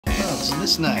Isn't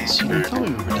this nice? You didn't tell me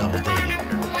we were double dating.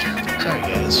 Sorry,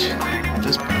 guys. At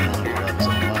this point, I think love is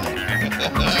online.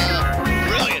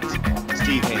 Brilliant!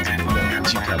 Steve hands a new gun,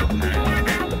 which you probably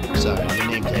know. Sorry, your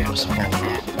name tag must have fallen off.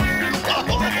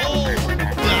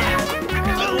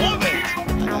 I love it!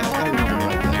 I gotta remember to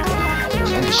write that down. I'm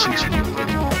gonna shoot you in the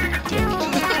dick.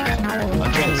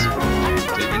 Andres,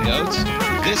 taking notes?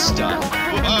 This stuff.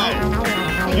 Whoa!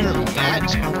 Pure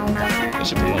magic. I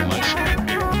should put it on my show.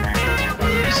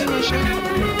 You see my show?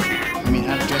 I mean,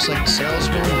 how to dress like a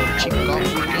salesman or a cheap golf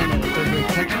weekend at a third-rate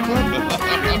country club?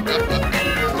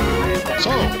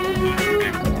 So,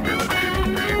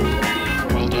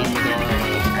 well done with our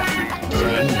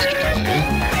friend, Mr. Kelly.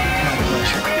 My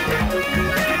pleasure.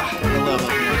 I love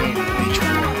up here going to the beach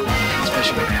war,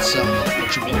 especially with the sun. But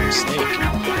you made a mistake.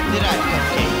 Did I,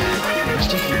 Cupcake? Let's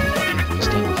take your fucking voice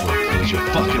down before it close your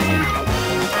fucking window.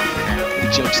 The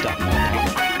joke stopped now.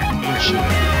 You should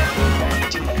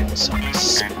some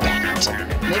respect.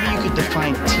 Maybe you could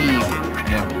define team.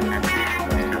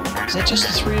 Is that just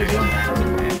the three of you?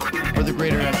 Or the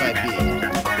greater FIB?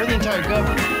 Or the entire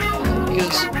government?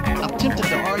 Because I'm tempted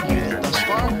to argue that thus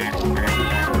far, you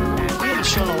haven't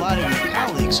shown a lot of your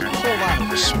colleagues a whole lot of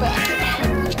respect.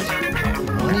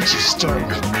 Why don't you start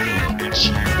with me,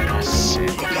 genius? You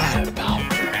got it, pal.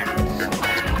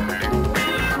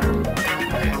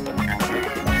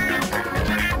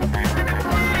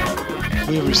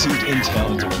 We have received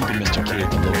intel that they're keeping Mr. K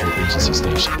at the local agency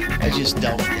station. I just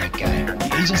dealt with that guy. The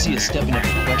agency is stepping up to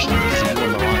question him because of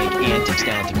your moronic antics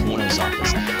down at the coroner's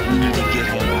office. We need to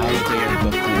get him out of there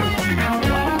before he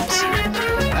dies.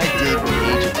 I did what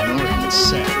Agent Norton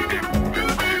said.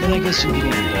 Then I guess you're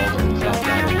getting involved in the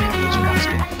crackdown on the agent who's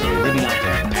been living out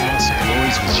the past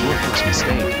glories was your first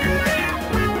mistake.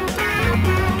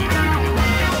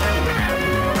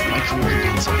 My career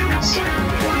depends on this.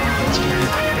 That's very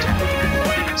important to me.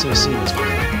 So as soon as we're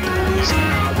dies, it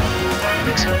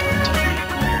makes it important to me.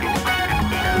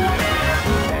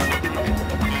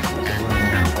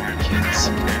 Kids.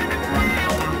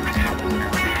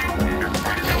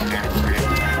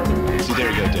 See, there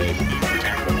you go, Dave.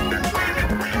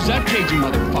 Who's that cagey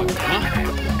motherfucker, huh?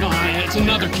 No, it's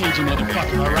another cagey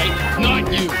motherfucker, all right?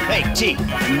 Not you. Hey, T,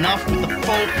 enough with the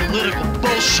faux political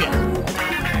bullshit.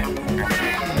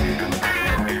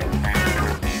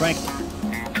 Franklin,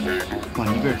 come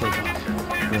on, you better take off.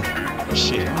 Really.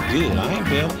 Shit, I'm good. I ain't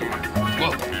Bill.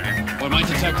 Whoa. What, am I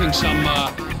detecting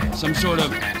some sort of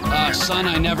son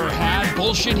I never had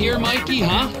bullshit here, Mikey,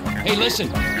 huh? Hey,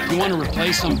 listen, if you want to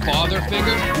replace some father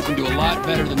figure, you can do a lot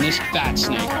better than this fat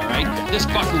snake, all right? This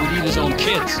fucker would eat his own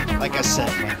kids. Like I said,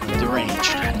 Franklin,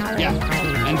 deranged. Yeah,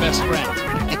 and best friend.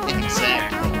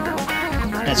 Exactly.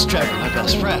 That's Trevor, my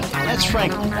best friend. That's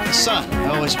Franklin, the son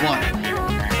I always wanted.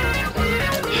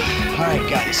 All right,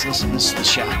 guys, listen, this is the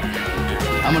shot.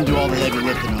 I'm gonna do all the heavy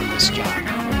lifting on this job,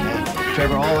 okay?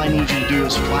 Trevor, all I need you to do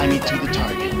is fly me to the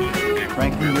target.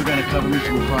 Franklin, you're gonna cover me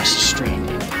from across the street.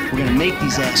 We're gonna make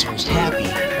these assholes happy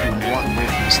and we'll walk away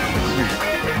from this thing clean.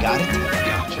 Got it?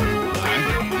 Gotcha. All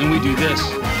right, then we do this.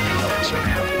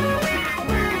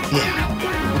 Yeah,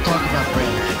 we'll talk about Brad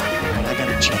later. All right, I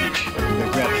gotta change. We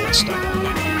gotta grab a head start.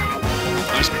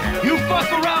 You fuck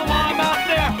around while I'm out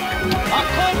there. I'll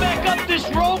climb back up this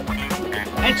rope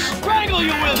and strangle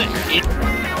you with it.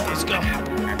 Let's go.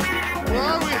 Where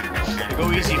are we? Go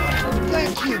easy on it.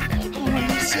 Thank you. Oh,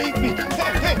 you saved me.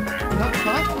 Hey, hey. No,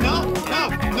 huh? No,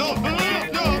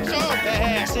 I'm sorry.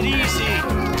 Hey, I said easy.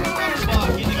 Come on,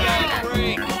 give the guy a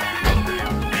break.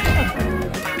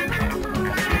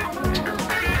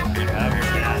 Gotta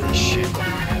get out of this shit.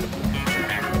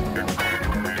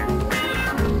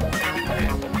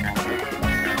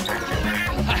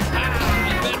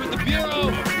 In bed with the Bureau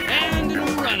and a new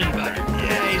running buddy.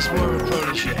 Yeah, he's more of a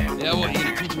protege. Yeah, what, you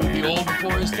gonna teach him to be old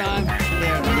before his time?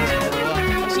 There, never grow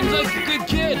up. Seems like a good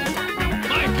kid.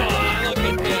 My God, look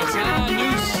at this, huh?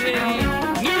 New city,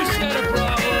 new set of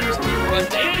problems, but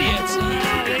the idiots,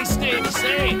 they stay the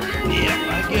same. Yep,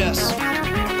 I guess.